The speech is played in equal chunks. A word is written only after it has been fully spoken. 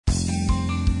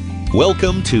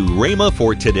Welcome to Rhema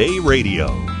for Today Radio.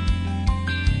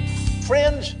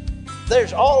 Friends,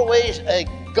 there's always a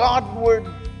Godward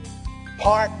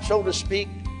part, so to speak,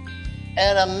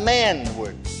 and a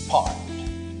manward part.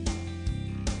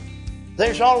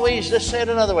 There's always, let's say it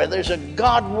another way, there's a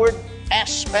Godward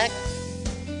aspect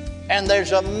and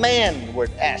there's a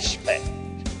manward aspect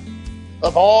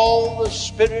of all the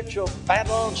spiritual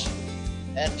battles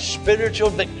and spiritual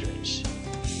victories.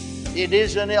 It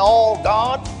isn't all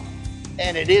God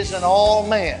and it isn't all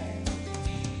man.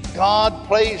 God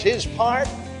plays his part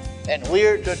and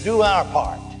we're to do our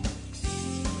part.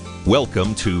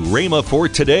 Welcome to Rhema for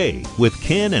Today with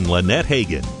Ken and Lynette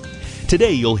Hagin.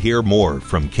 Today you'll hear more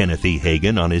from Kenneth E.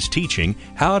 Hagin on his teaching,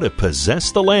 How to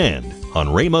Possess the Land, on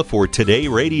Rhema for Today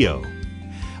Radio.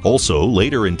 Also,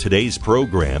 later in today's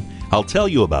program, I'll tell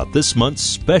you about this month's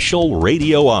special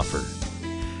radio offer.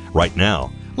 Right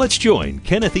now, let's join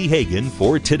Kenneth E. Hagin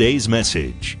for today's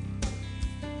message.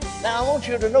 Now, I want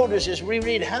you to notice as we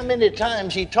read how many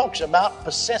times he talks about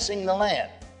possessing the land.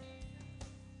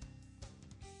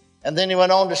 And then he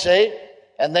went on to say,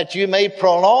 and that you may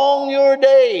prolong your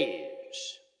days.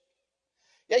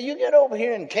 Yeah, you get over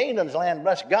here in Canaan's land,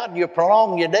 bless God, you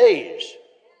prolong your days.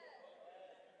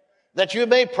 That you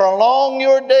may prolong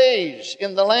your days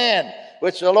in the land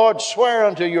which the Lord sware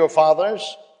unto your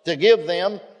fathers to give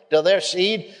them to their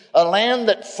seed, a land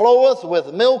that floweth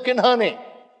with milk and honey.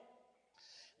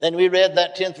 Then we read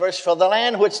that 10th verse, for the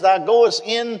land which thou goest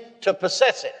in to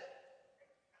possess it.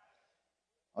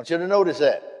 I want you to notice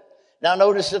that. Now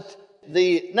notice it,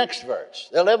 the next verse,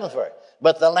 the 11th verse.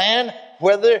 But the land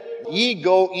whither ye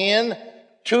go in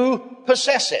to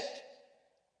possess it.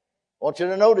 I want you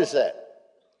to notice that.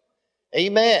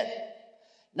 Amen.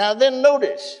 Now then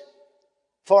notice,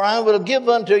 for I will give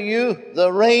unto you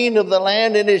the rain of the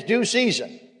land in its due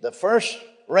season, the first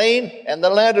rain and the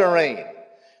latter rain,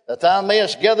 that thou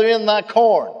mayest gather in thy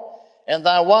corn and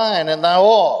thy wine and thy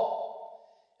oil.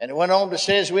 And it went on to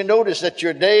say, as we notice, that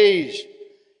your days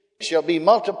shall be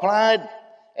multiplied,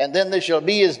 and then they shall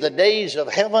be as the days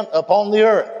of heaven upon the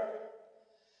earth.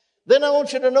 Then I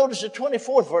want you to notice the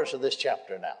 24th verse of this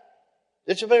chapter now.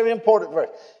 It's a very important verse.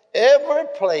 Every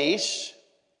place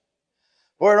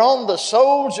whereon the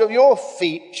soles of your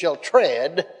feet shall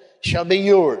tread shall be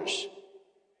yours.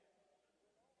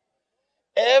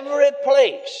 Every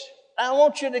place. I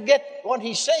want you to get what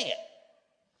he's saying.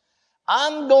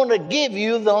 I'm going to give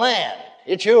you the land.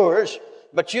 It's yours,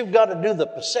 but you've got to do the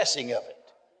possessing of it.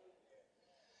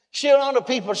 See, a lot of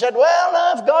people said, well,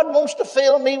 now, if God wants to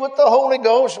fill me with the Holy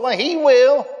Ghost, well, he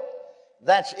will.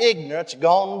 That's ignorance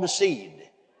gone to seed.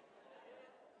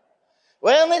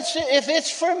 Well, if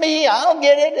it's for me, I'll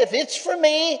get it. If it's for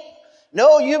me,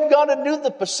 no, you've got to do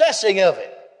the possessing of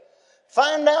it.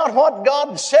 Find out what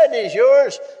God said is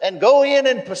yours and go in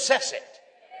and possess it.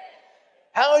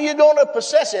 How are you going to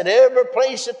possess it? Every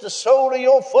place that the sole of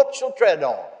your foot shall tread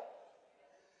on.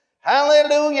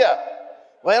 Hallelujah.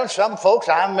 Well, some folks,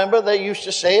 I remember they used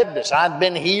to say it, as I'd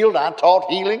been healed, I taught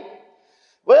healing.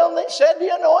 Well, they said,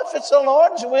 you know, if it's the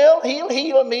Lord's will, he'll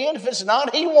heal me, and if it's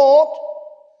not, he won't.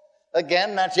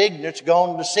 Again, that's ignorance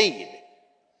gone to seed.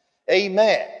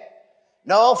 Amen.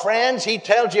 No, friends, he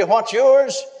tells you what's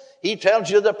yours. He tells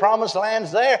you the promised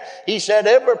land's there. He said,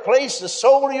 every place the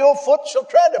sole of your foot shall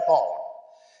tread upon.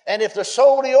 And if the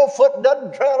sole of your foot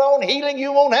doesn't tread on healing,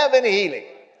 you won't have any healing.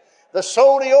 The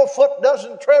sole of your foot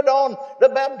doesn't tread on the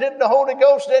baptism of the Holy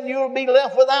Ghost, then you'll be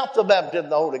left without the baptism of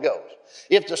the Holy Ghost.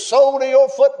 If the sole of your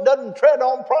foot doesn't tread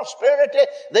on prosperity,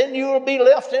 then you'll be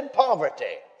left in poverty.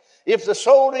 If the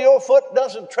sole of your foot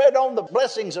doesn't tread on the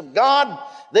blessings of God,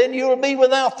 then you'll be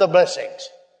without the blessings.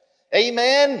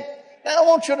 Amen. Now I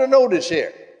want you to notice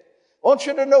here. I want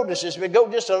you to notice as we go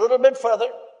just a little bit further.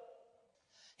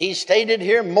 He stated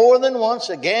here more than once,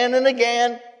 again and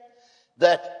again,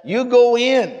 that you go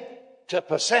in to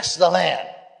possess the land.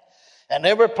 And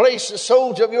every place the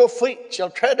soles of your feet shall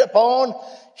tread upon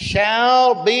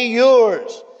shall be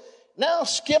yours. Now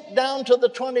skip down to the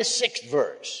 26th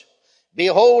verse.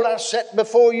 Behold, I set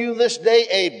before you this day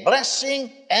a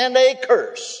blessing and a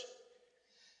curse.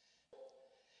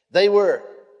 They were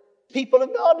people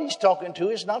of God he's talking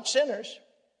to, is not sinners.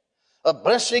 A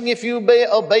blessing if you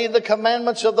obey the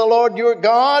commandments of the Lord your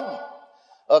God.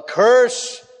 A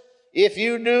curse if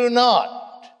you do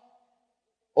not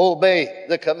obey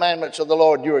the commandments of the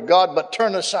Lord your God, but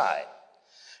turn aside.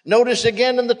 Notice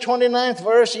again in the 29th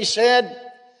verse, he said,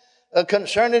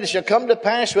 concerning it shall come to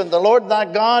pass when the Lord thy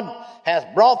God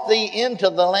hath brought thee into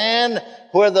the land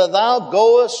whither thou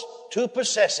goest to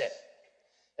possess it.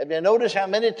 Have you noticed how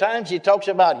many times he talks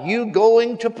about you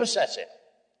going to possess it?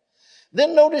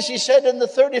 Then notice he said in the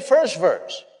 31st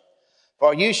verse,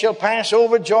 For you shall pass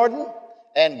over Jordan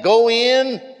and go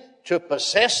in to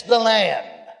possess the land,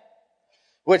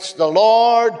 which the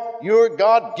Lord your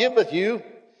God giveth you.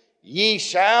 Ye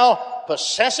shall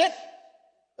possess it.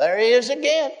 There he is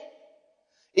again.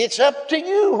 It's up to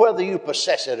you whether you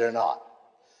possess it or not.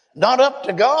 Not up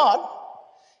to God.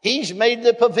 He's made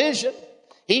the provision.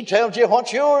 He tells you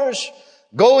what's yours.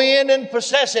 Go in and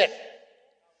possess it.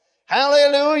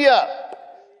 Hallelujah.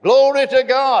 Glory to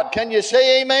God. Can you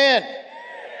say amen?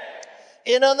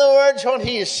 In other words, what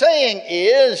he is saying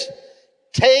is,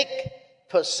 take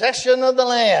possession of the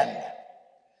land.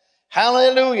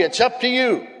 Hallelujah. It's up to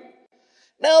you.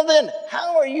 Now then,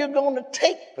 how are you going to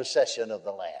take possession of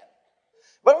the land?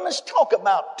 Well, let's talk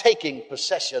about taking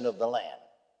possession of the land.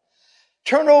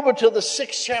 Turn over to the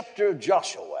 6th chapter of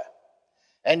Joshua,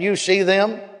 and you see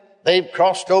them. They've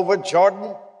crossed over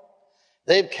Jordan.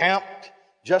 They've camped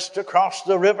just across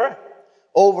the river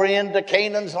over into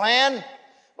Canaan's land.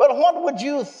 Well, what would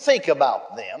you think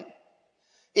about them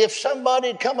if somebody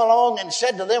had come along and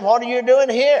said to them, what are you doing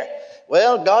here?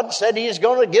 Well, God said he's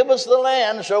going to give us the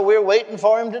land, so we're waiting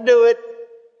for him to do it.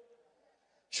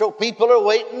 So people are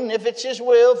waiting, if it's his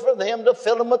will, for them to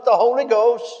fill them with the Holy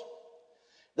Ghost.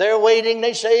 They're waiting,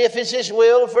 they say, if it's his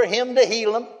will, for him to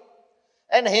heal them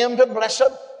and him to bless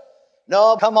them.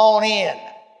 No, come on in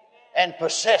and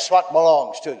possess what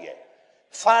belongs to you.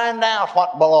 Find out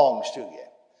what belongs to you.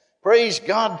 Praise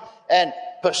God, and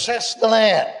possess the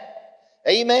land.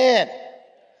 Amen.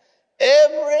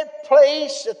 Every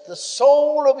place that the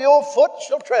sole of your foot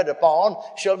shall tread upon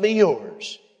shall be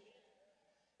yours.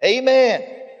 Amen.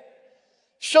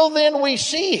 So then we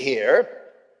see here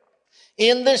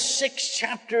in this 6th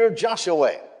chapter of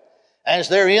Joshua, as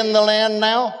they're in the land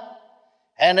now,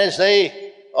 and as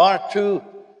they are to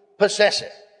possess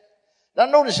it. Now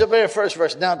notice the very first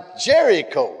verse. Now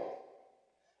Jericho,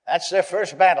 that's their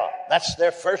first battle. That's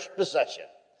their first possession.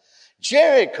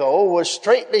 Jericho was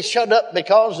straitly shut up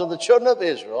because of the children of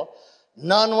Israel.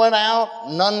 None went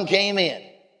out, none came in.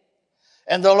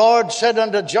 And the Lord said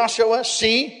unto Joshua,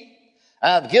 see,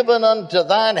 I have given unto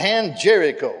thine hand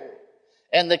Jericho,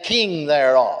 and the king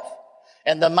thereof,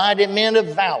 and the mighty men of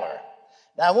valor.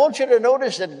 Now I want you to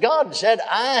notice that God said,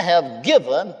 I have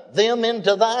given them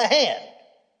into thy hand.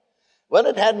 Well,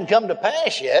 it hadn't come to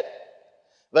pass yet,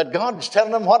 but God's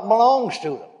telling them what belongs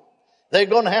to them. They're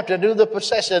going to have to do the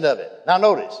possession of it. Now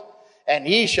notice, and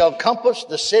ye shall compass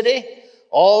the city,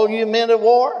 all you men of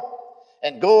war,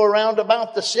 and go around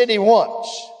about the city once.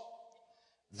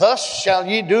 Thus shall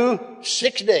ye do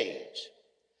 6 days.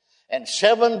 And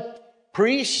 7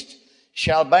 priests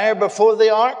shall bear before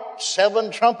the ark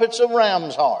 7 trumpets of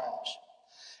ram's horns.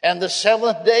 And the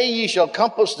 7th day ye shall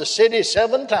compass the city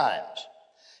 7 times.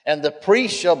 And the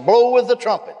priests shall blow with the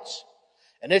trumpets.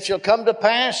 And it shall come to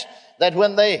pass that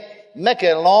when they make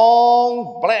a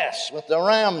long blast with the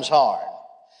ram's horn,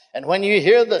 and when you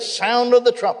hear the sound of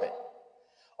the trumpet,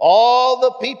 all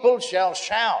the people shall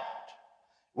shout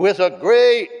with a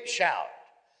great shout,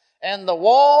 and the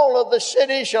wall of the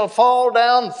city shall fall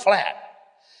down flat,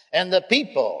 and the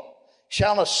people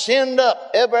shall ascend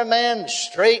up, every man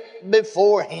straight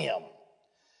before him.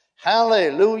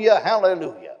 Hallelujah,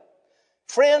 hallelujah.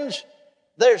 Friends,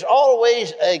 there's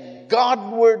always a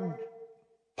Godward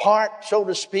part, so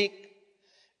to speak,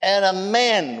 and a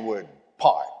manward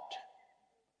part.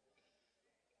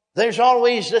 There's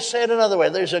always, just said another way,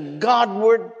 there's a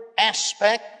Godward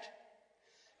aspect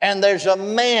and there's a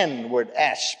manward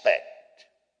aspect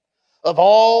of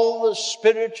all the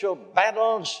spiritual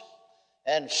battles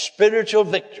and spiritual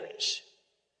victories.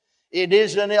 It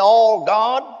isn't all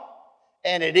God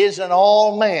and it isn't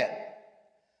all man.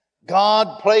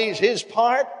 God plays his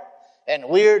part and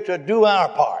we're to do our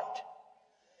part.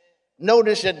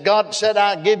 Notice that God said,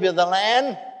 I'll give you the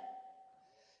land.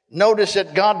 Notice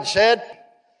that God said,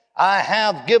 I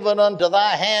have given unto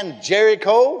thy hand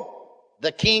Jericho,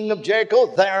 the king of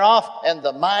Jericho thereof, and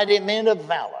the mighty men of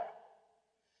valor.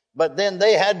 But then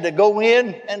they had to go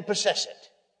in and possess it.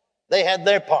 They had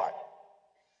their part.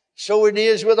 So it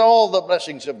is with all the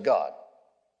blessings of God.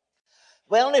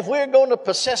 Well, if we're going to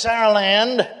possess our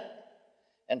land,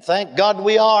 and thank God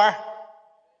we are,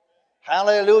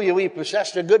 hallelujah, we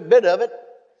possessed a good bit of it.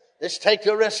 Let's take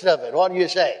the rest of it. What do you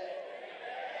say?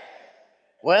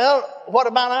 Well, what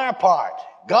about our part?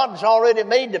 God's already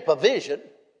made the provision.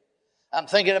 I'm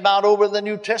thinking about over the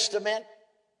New Testament.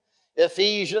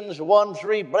 Ephesians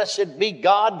 1:3, blessed be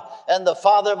God and the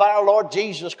Father of our Lord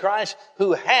Jesus Christ,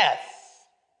 who hath,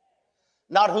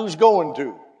 not who's going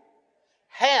to,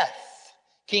 hath,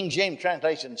 King James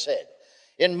translation said.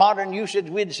 In modern usage,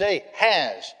 we'd say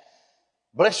has.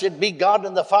 Blessed be God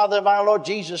and the Father of our Lord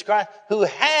Jesus Christ, who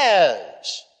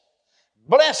has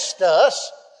blessed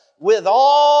us with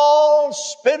all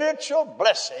spiritual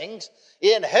blessings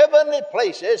in heavenly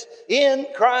places in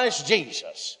Christ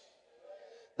Jesus.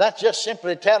 That's just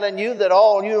simply telling you that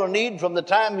all you'll need from the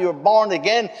time you're born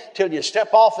again till you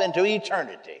step off into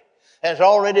eternity has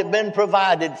already been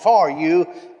provided for you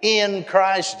in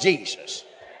Christ Jesus.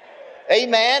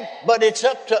 Amen. But it's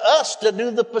up to us to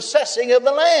do the possessing of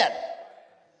the land.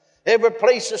 Every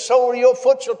place the sole of your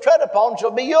foot shall tread upon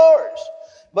shall be yours.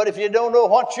 But if you don't know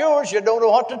what's yours, you don't know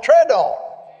what to tread on.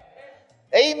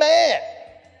 Amen.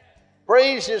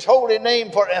 Praise His holy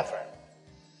name forever.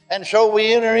 And so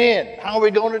we enter in. How are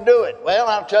we going to do it? Well,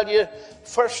 I'll tell you,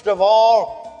 first of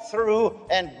all, through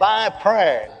and by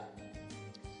prayer.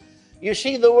 You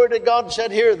see, the Word of God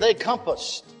said here, they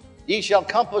compassed. Ye shall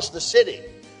compass the city,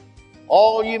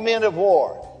 all you men of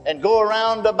war, and go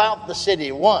around about the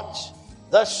city once.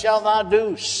 Thus shalt thou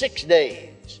do 6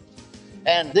 days.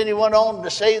 And then he went on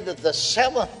to say that the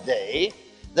seventh day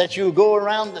that you go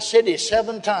around the city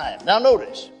 7 times. Now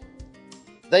notice,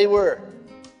 they were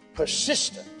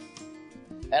persistent.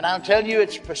 And I'll tell you,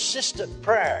 it's persistent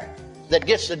prayer that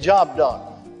gets the job done.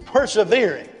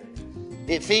 Persevering.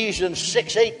 Ephesians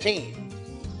 6:18.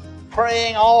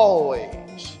 Praying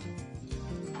always.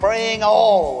 Praying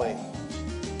always.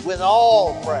 With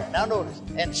all prayer. Now notice,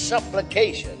 and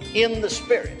supplication in the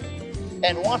Spirit.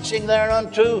 And watching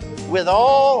thereunto with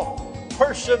all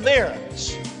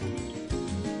perseverance.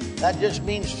 That just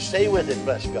means to stay with it,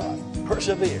 bless God.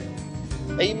 Persevere.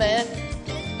 Amen.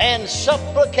 And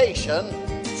supplication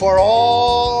for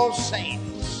all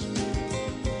saints.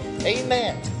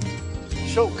 Amen.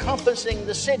 So compassing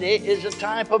the city is a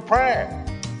type of prayer.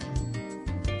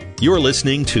 You're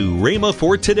listening to Rhema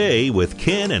for Today with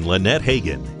Ken and Lynette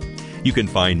Hagin. You can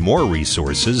find more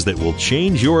resources that will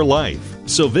change your life.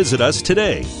 So visit us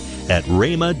today at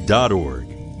rhema.org.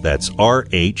 That's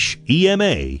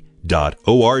RHEMA.org.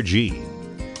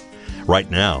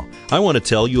 Right now, I want to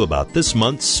tell you about this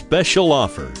month's special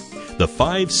offer, the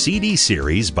 5 CD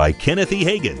series by Kenneth E.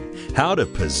 Hagin, How to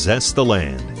Possess the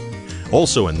Land.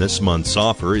 Also in this month's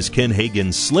offer is Ken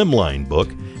Hagin's Slimline book,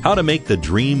 How to Make the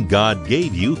Dream God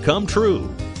Gave You Come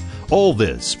True. All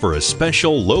this for a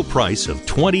special low price of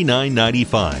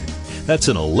 $29.95. That's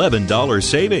an $11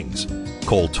 savings.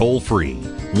 Call toll-free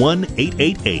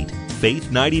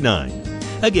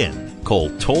 1-888-FAITH-99. Again, call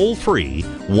toll-free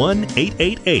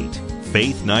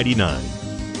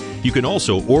 1-888-FAITH-99. You can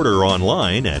also order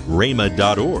online at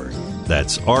rhema.org.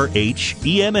 That's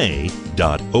RHEMA.org.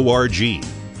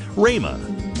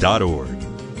 rhema.org.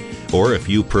 Or if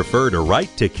you prefer to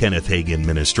write to Kenneth Hagin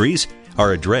Ministries,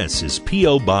 our address is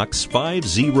P.O. Box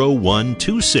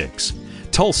 50126,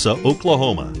 Tulsa,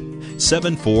 Oklahoma,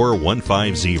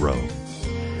 74150.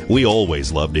 We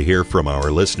always love to hear from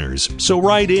our listeners, so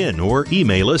write in or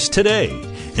email us today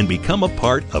and become a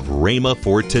part of Rhema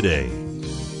for Today.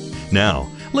 Now,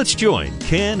 let's join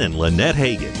Ken and Lynette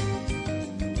Hagin.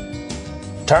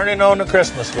 Turning on the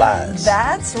Christmas lights.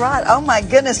 That's right. Oh, my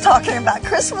goodness, talking about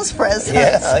Christmas presents.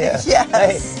 Yeah.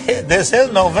 Yes. Hey, this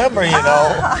is November, you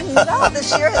know. I know.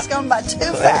 This year has gone by too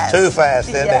fast. Too fast,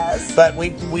 isn't Yes. it? But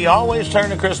we always turn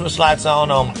the Christmas lights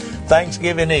on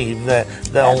Thanksgiving Eve,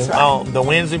 the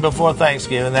Wednesday before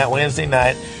Thanksgiving, that Wednesday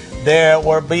night. There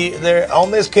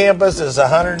on this campus is a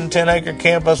 110-acre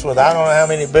campus with I don't know how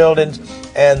many buildings,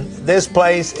 and this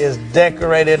place is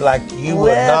decorated like you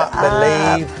would not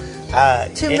believe.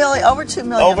 2 million, over 2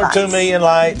 million Over lights. 2 million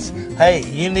lights. Hey,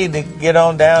 you need to get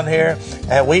on down here,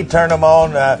 and we turn them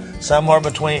on somewhere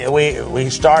between. We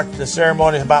start the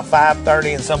ceremony about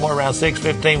 5:30, and somewhere around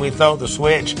 6:15 we throw the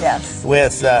switch. Yes.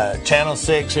 With Channel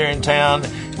 6 here in town,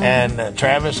 and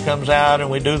Travis comes out, and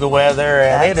we do the weather,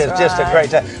 and That's it is just a right.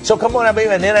 great time. So come on,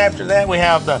 and then after that we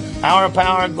have the Hour of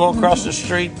Power. Go across the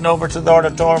street and over to the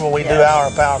auditorium, and we do Hour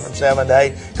of Power from 7 to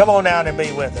 8. Come on down and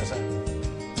be with us.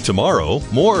 Tomorrow,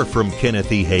 more from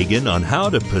Kenneth E. Hagin on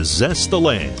how to possess the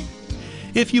land.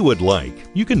 If you would like,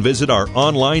 you can visit our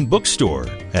online bookstore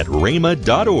at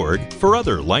rhema.org for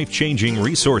other life-changing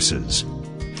resources.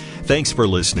 Thanks for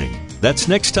listening. That's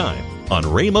next time on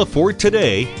Rhema for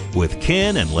Today with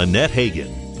Ken and Lynette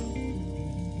Hagin.